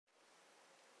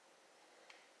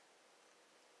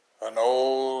An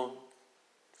old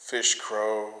fish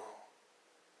crow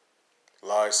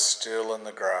lies still in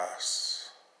the grass,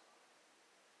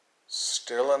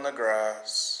 still in the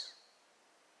grass.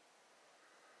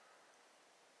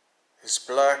 His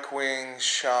black wings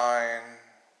shine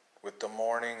with the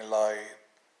morning light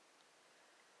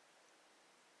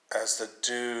as the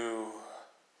dew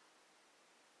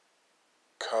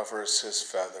covers his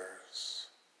feathers.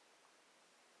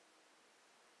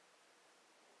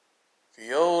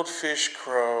 The old fish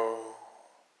crow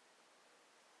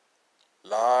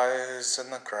lies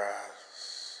in the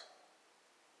grass,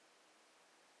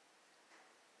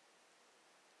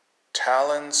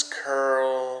 talons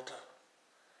curled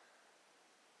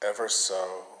ever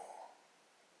so,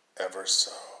 ever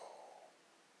so.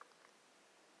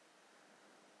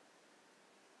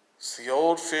 It's the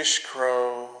old fish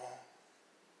crow,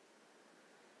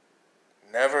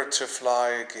 never to fly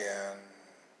again,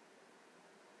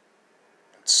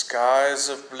 in skies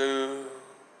of blue,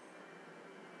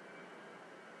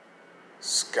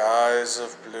 skies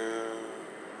of blue,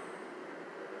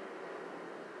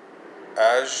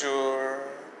 azure,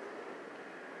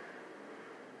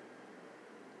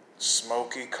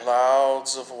 smoky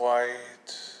clouds of white,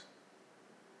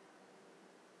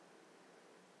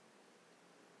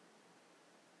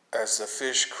 as the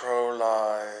fish crow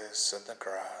lies in the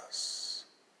grass.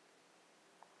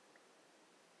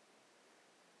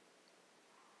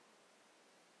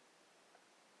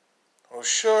 Oh,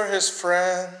 sure his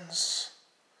friends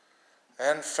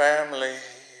and family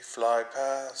fly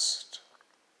past.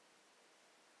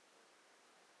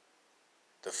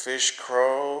 The fish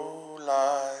crow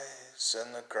lies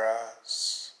in the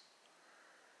grass,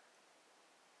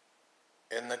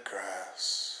 in the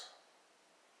grass,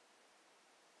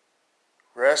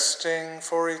 resting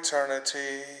for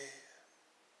eternity,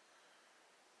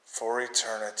 for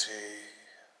eternity.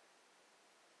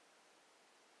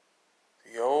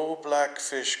 The old black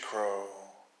fish crow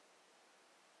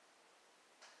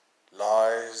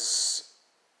lies